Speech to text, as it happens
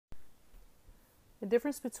The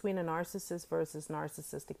difference between a narcissist versus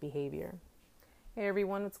narcissistic behavior. Hey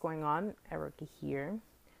everyone, what's going on? Erica here.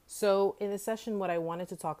 So, in this session, what I wanted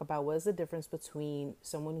to talk about was the difference between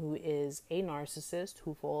someone who is a narcissist,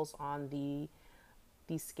 who falls on the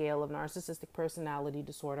scale of narcissistic personality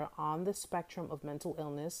disorder on the spectrum of mental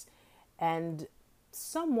illness, and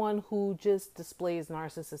someone who just displays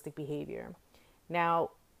narcissistic behavior.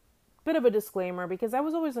 Now, bit of a disclaimer, because I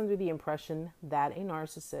was always under the impression that a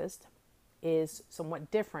narcissist is somewhat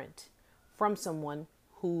different from someone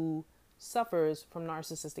who suffers from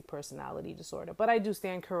narcissistic personality disorder. But I do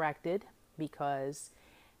stand corrected, because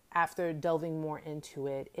after delving more into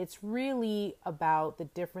it, it's really about the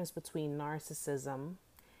difference between narcissism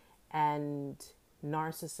and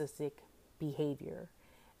narcissistic behavior.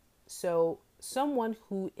 So someone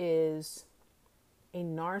who is a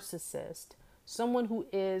narcissist, someone who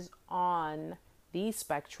is on the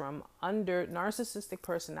spectrum under narcissistic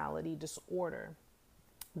personality disorder,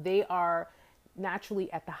 they are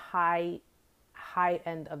naturally at the high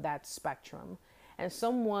end of that spectrum. And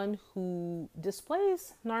someone who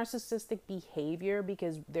displays narcissistic behavior,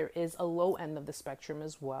 because there is a low end of the spectrum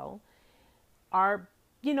as well, are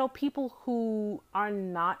people who are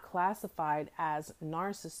not classified as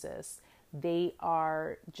narcissists. They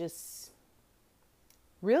are just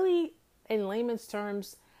really, in layman's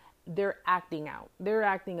terms, they're acting out. They're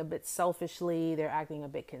acting a bit selfishly. They're acting a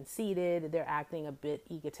bit conceited. They're acting a bit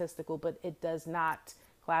egotistical, but it does not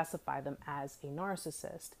classify them as a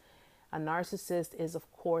narcissist. A narcissist is, of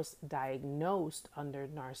course, diagnosed under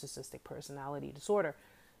narcissistic personality disorder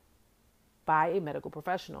by a medical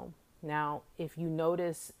professional. Now, if you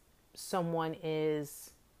notice someone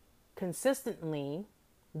is consistently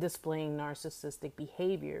displaying narcissistic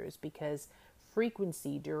behaviors, because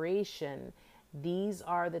frequency, duration, these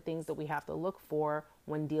are the things that we have to look for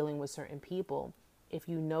when dealing with certain people. If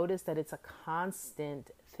you notice that it's a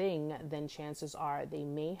constant thing, then chances are they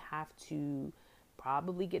may have to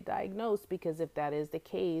probably get diagnosed, because if that is the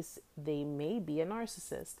case, they may be a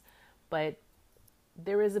narcissist. But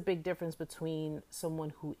there is a big difference between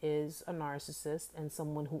someone who is a narcissist and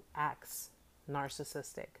someone who acts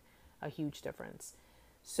narcissistic. A huge difference.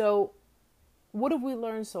 So what have we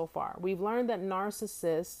learned so far? We've learned that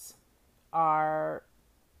narcissists are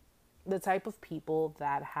the type of people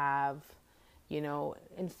that have,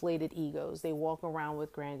 inflated egos. They walk around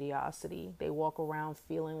with grandiosity. They walk around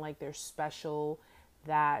feeling like they're special,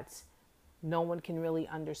 that no one can really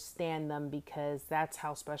understand them because that's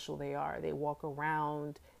how special they are. They walk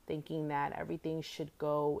around thinking that everything should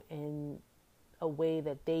go in a way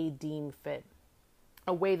that they deem fit,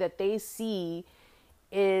 a way that they see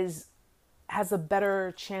has a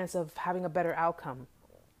better chance of having a better outcome.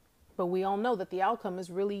 But we all know that the outcome is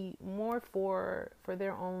really more for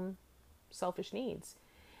their own selfish needs.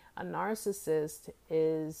 A narcissist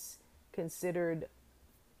is considered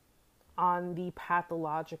on the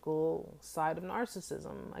pathological side of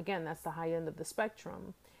narcissism. Again, that's the high end of the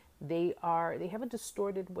spectrum. They have a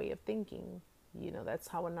distorted way of thinking. That's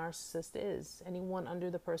how a narcissist is. Anyone under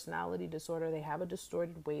the personality disorder, they have a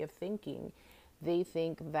distorted way of thinking. They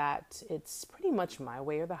think that it's pretty much my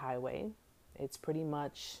way or the highway. It's pretty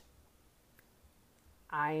much,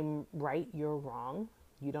 I'm right, you're wrong.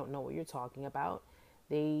 You don't know what you're talking about.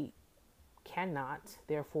 They cannot,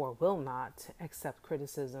 therefore will not, accept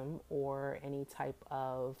criticism or any type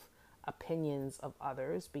of opinions of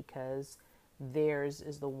others, because theirs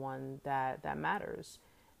is the one that matters.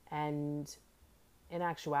 And in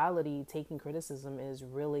actuality, taking criticism is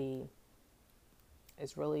really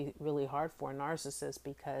hard for a narcissist,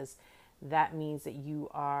 because that means that you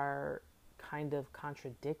are kind of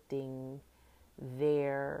contradicting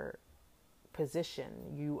their position.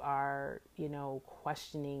 You are,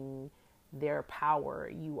 questioning their power.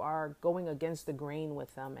 You are going against the grain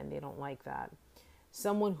with them, and they don't like that.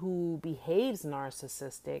 Someone who behaves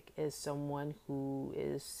narcissistic is someone who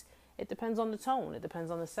is, it depends on the tone, it depends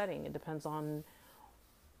on the setting, it depends on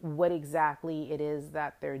what exactly it is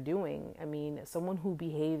that they're doing. I mean, someone who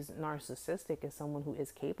behaves narcissistic is someone who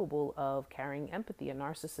is capable of carrying empathy. A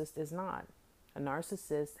narcissist is not. A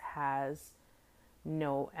narcissist has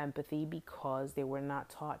no empathy, because they were not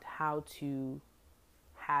taught how to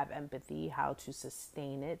have empathy, how to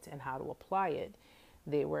sustain it, and how to apply it.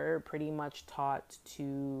 They were pretty much taught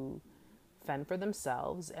to fend for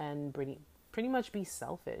themselves and pretty much be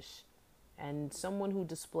selfish. And someone who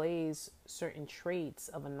displays certain traits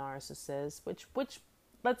of a narcissist, which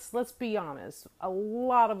let's be honest, a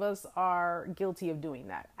lot of us are guilty of doing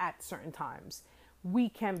that at certain times. We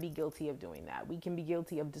can be guilty of doing that. We can be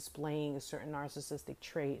guilty of displaying certain narcissistic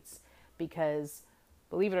traits, because,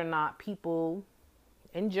 believe it or not, people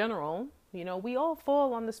in general We all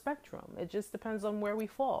fall on the spectrum. It just depends on where we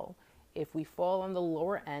fall. If we fall on the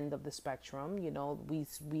lower end of the spectrum,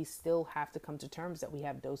 we still have to come to terms that we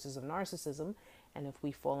have doses of narcissism. And if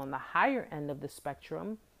we fall on the higher end of the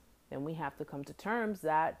spectrum, then we have to come to terms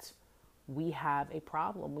that we have a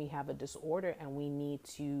problem, we have a disorder, and we need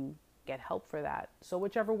to get help for that. So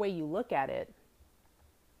whichever way you look at it,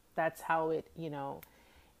 that's how it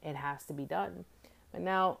has to be done. But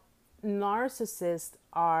now, narcissists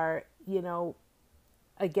are,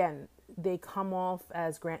 again, they come off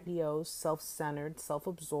as grandiose, self-centered,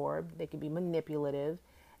 self-absorbed. They can be manipulative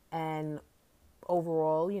and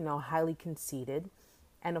overall, highly conceited.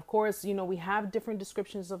 And of course, we have different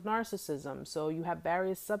descriptions of narcissism. So you have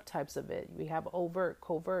various subtypes of it. We have overt,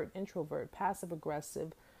 covert, introvert, passive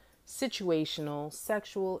aggressive, situational,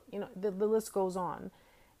 sexual, the list goes on.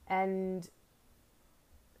 And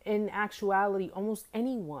in actuality, almost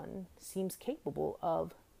anyone seems capable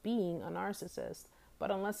of being a narcissist.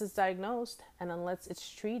 But unless it's diagnosed and unless it's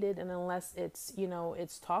treated and unless it's,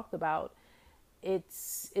 it's talked about,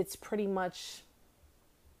 it's pretty much,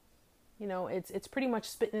 it's pretty much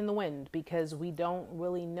spitting in the wind, because we don't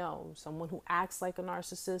really know. Someone who acts like a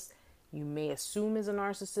narcissist, you may assume is a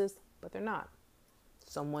narcissist, but they're not.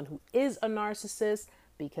 Someone who is a narcissist,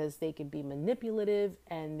 because they can be manipulative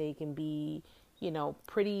and they can be,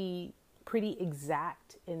 pretty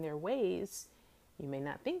exact in their ways, you may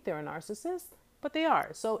not think they're a narcissist, but they are.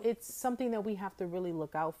 So it's something that we have to really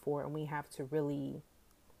look out for, and we have to really,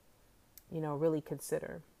 really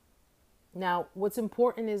consider. Now, what's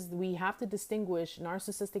important is we have to distinguish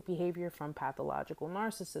narcissistic behavior from pathological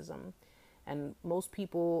narcissism. And most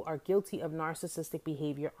people are guilty of narcissistic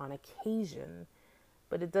behavior on occasion,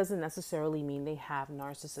 but it doesn't necessarily mean they have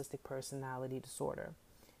narcissistic personality disorder.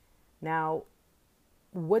 Now,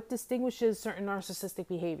 what distinguishes certain narcissistic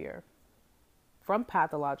behavior from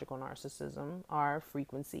pathological narcissism are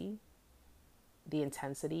frequency, the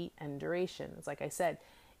intensity, and duration. It's like I said,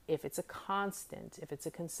 if it's a constant, if it's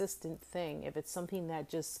a consistent thing, if it's something that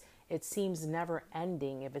just, it seems never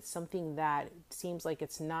ending, if it's something that seems like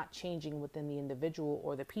it's not changing within the individual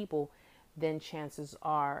or the people, then chances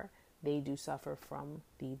are they do suffer from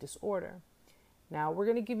the disorder. Now, we're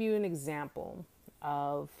going to give you an example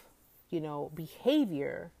of,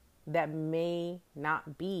 behavior that may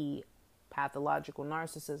not be pathological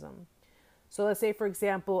narcissism. So let's say, for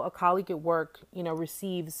example, a colleague at work,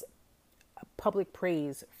 receives public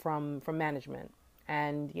praise from management.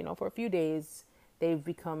 And, for a few days, they've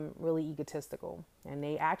become really egotistical and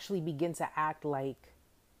they actually begin to act like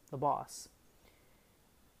the boss.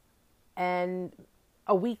 And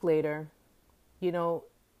a week later,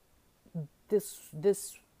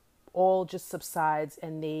 this all just subsides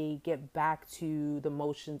and they get back to the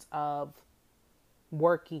motions of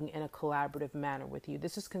working in a collaborative manner with you.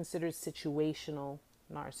 This is considered situational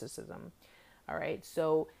narcissism. All right.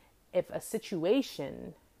 So if a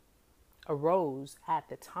situation arose at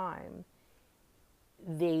the time,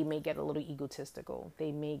 they may get a little egotistical.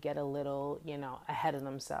 They may get a little, ahead of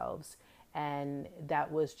themselves. And that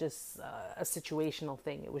was just a situational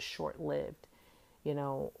thing. It was short-lived,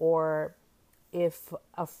 or if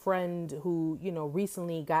a friend who,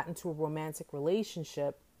 recently got into a romantic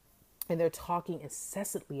relationship and they're talking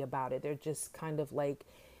incessantly about it, they're just kind of like,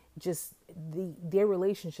 their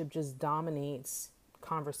relationship just dominates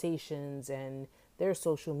conversations and their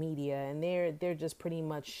social media, and they're just pretty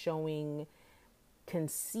much showing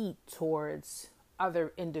conceit towards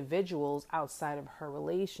other individuals outside of her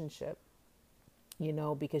relationship,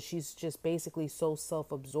 because she's just basically so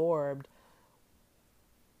self-absorbed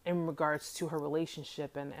in regards to her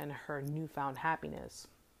relationship and her newfound happiness.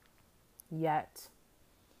 Yet,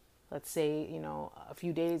 let's say, a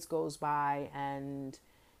few days goes by and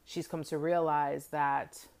she's come to realize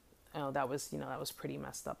that, that was pretty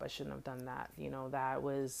messed up. I shouldn't have done that. That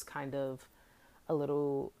was kind of a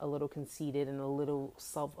little conceited and a little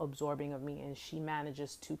self-absorbing of me. And she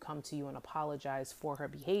manages to come to you and apologize for her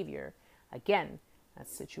behavior. Again,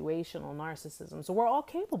 that's situational narcissism. So we're all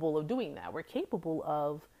capable of doing that. We're capable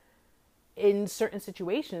of, in certain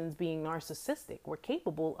situations, being narcissistic. We're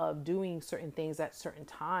capable of doing certain things at certain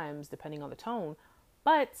times, depending on the tone.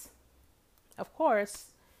 But, of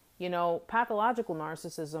course, pathological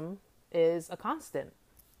narcissism is a constant.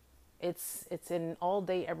 It's an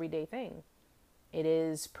all-day, everyday thing. It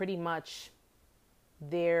is pretty much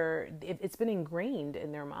it's been ingrained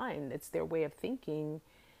in their mind. It's their way of thinking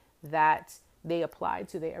that they apply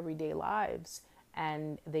to their everyday lives,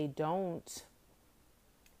 and they don't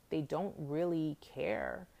really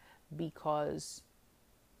care, because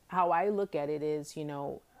how I look at it is,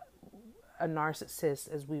 a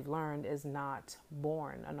narcissist, as we've learned, is not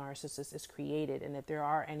born. A narcissist is created. And if there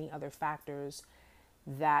are any other factors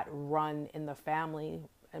that run in the family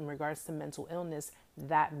in regards to mental illness,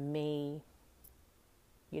 that may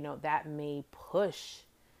push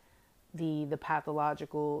the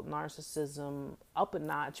pathological narcissism up a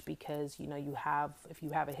notch, because if you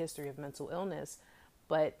have a history of mental illness.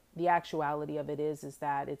 But the actuality of it is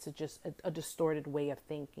that it's just a distorted way of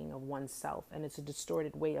thinking of oneself, and it's a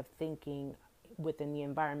distorted way of thinking within the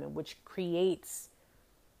environment, which creates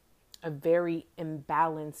a very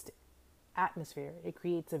imbalanced atmosphere. It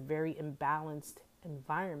creates a very imbalanced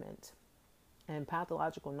environment. And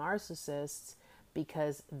pathological narcissists,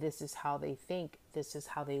 because this is how they think, this is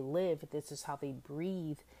how they live, this is how they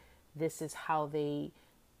breathe, this is how they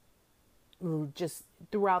just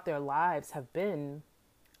throughout their lives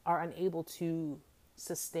are unable to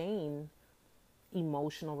sustain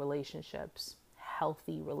emotional relationships,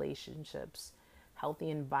 healthy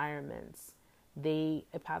environments. A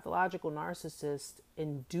pathological narcissist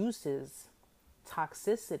induces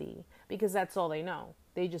toxicity because that's all they know.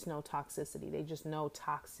 They just know toxicity. They just know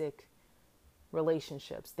toxic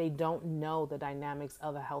relationships. They don't know the dynamics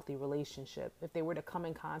of a healthy relationship. If they were to come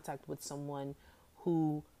in contact with someone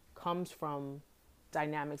who comes from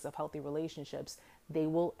dynamics of healthy relationships, they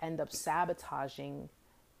will end up sabotaging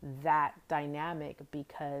that dynamic,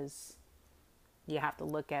 because you have to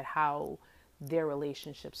look at how their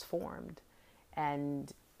relationships formed. And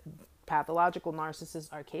pathological narcissists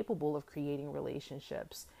are capable of creating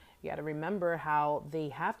relationships. You got to remember how they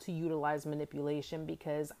have to utilize manipulation,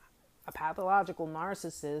 because a pathological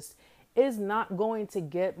narcissist is not going to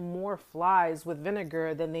get more flies with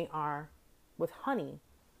vinegar than they are with honey.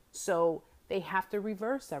 So they have to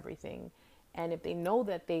reverse everything. And if they know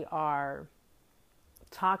that they are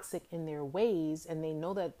toxic in their ways, and they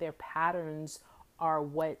know that their patterns are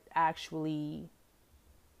what actually,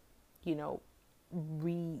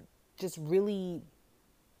 just really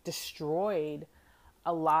destroyed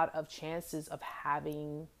a lot of chances of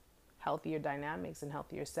having healthier dynamics and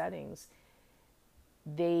healthier settings,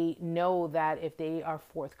 they know that if they are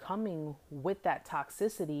forthcoming with that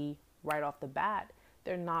toxicity right off the bat,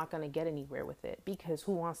 they're not going to get anywhere with it, because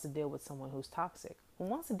who wants to deal with someone who's toxic? Who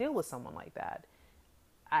wants to deal with someone like that?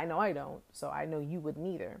 I know I don't, so I know you wouldn't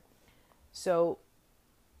either. So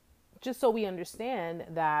just so we understand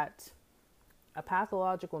that a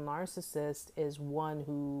pathological narcissist is one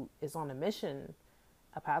who is on a mission.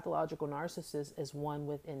 A pathological narcissist is one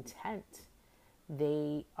with intent.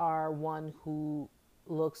 They are one who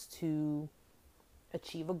looks to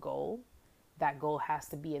achieve a goal. That goal has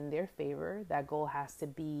to be in their favor. That goal has to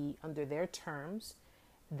be under their terms.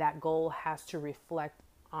 That goal has to reflect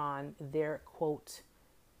on their, quote,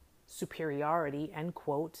 superiority, end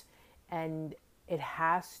quote. And it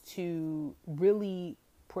has to really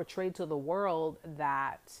portray to the world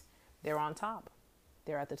that they're on top.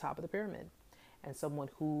 They're at the top of the pyramid. And someone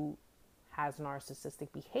who has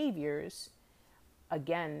narcissistic behaviors,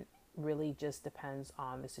 again, really just depends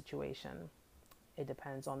on the situation. It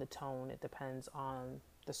depends on the tone. It depends on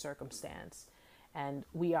the circumstance. And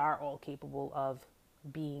we are all capable of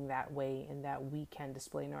being that way, and that we can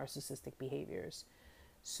display narcissistic behaviors.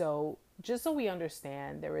 So just so we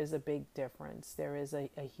understand, there is a big difference. There is a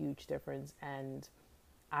huge difference. And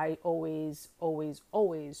I always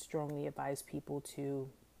strongly advise people to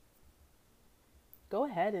go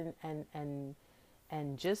ahead and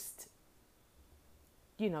just,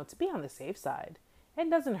 to be on the safe side. It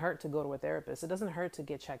doesn't hurt to go to a therapist. It doesn't hurt to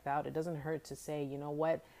get checked out. It doesn't hurt to say, you know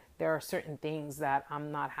what, there are certain things that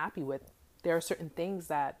I'm not happy with. There are certain things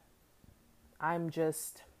that I'm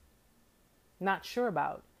just not sure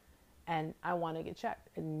about, and I want to get checked.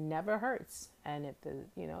 It never hurts. And if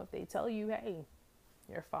if they tell you, hey,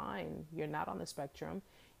 you're fine, you're not on the spectrum.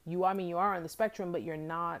 You are on the spectrum, but you're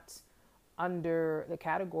not under the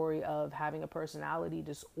category of having a personality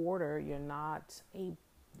disorder. You're not a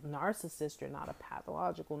narcissist. You're not a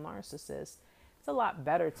pathological narcissist. It's a lot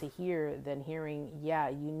better to hear than hearing, yeah,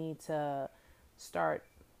 you need to start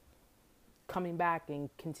coming back and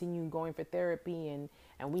continue going for therapy, and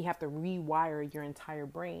we have to rewire your entire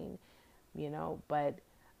brain, But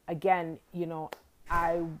again,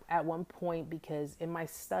 I, at one point, because in my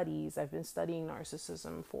studies, I've been studying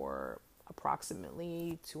narcissism for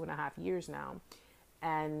approximately 2.5 years now.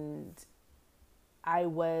 And I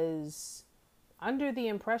was under the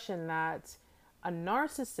impression that a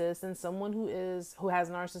narcissist and someone who has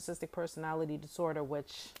narcissistic personality disorder,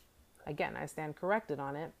 which again, I stand corrected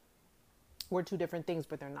on it, were two different things,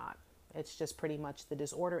 but they're not. It's just pretty much the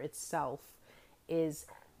disorder itself is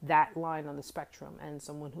that line on the spectrum, and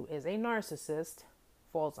someone who is a narcissist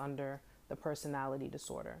falls under the personality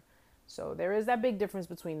disorder. So there is that big difference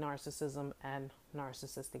between narcissism and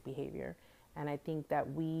narcissistic behavior. And I think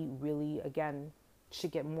that we really, again,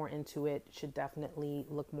 should get more into it, should definitely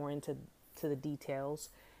look more into the details.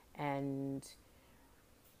 And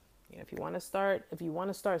if you want to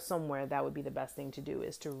start somewhere, that would be the best thing to do,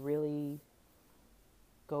 is to really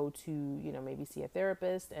go to, maybe see a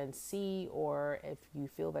therapist and see, or if you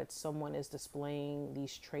feel that someone is displaying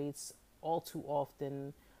these traits all too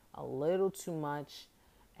often, a little too much,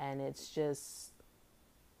 and it's just,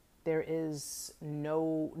 there is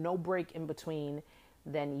no break in between,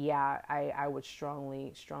 then yeah, I would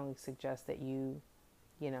strongly suggest that you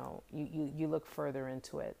look further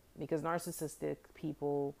into it, because narcissistic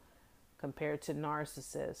people compared to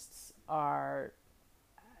narcissists are,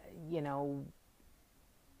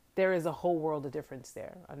 there is a whole world of difference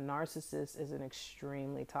there. A narcissist is an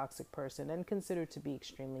extremely toxic person and considered to be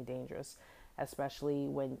extremely dangerous, especially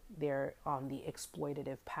when they're on the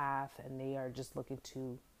exploitative path and they are just looking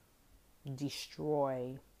to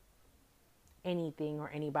destroy anything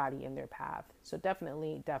or anybody in their path. So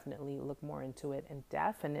definitely look more into it, and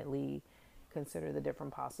definitely consider the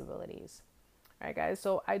different possibilities. All right, guys.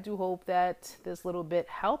 So I do hope that this little bit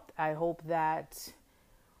helped. I hope that,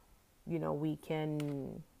 we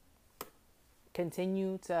can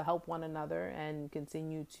continue to help one another and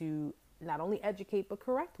continue to not only educate, but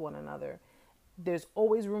correct one another. There's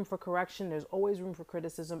always room for correction. There's always room for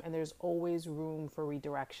criticism, and there's always room for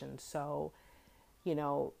redirection. So,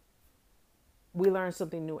 we learn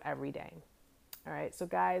something new every day. All right. So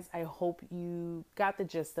guys, I hope you got the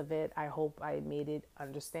gist of it. I hope I made it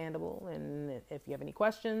understandable. And if you have any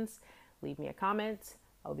questions, leave me a comment.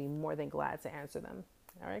 I'll be more than glad to answer them.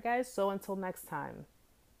 All right, guys. So until next time,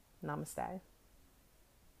 namaste.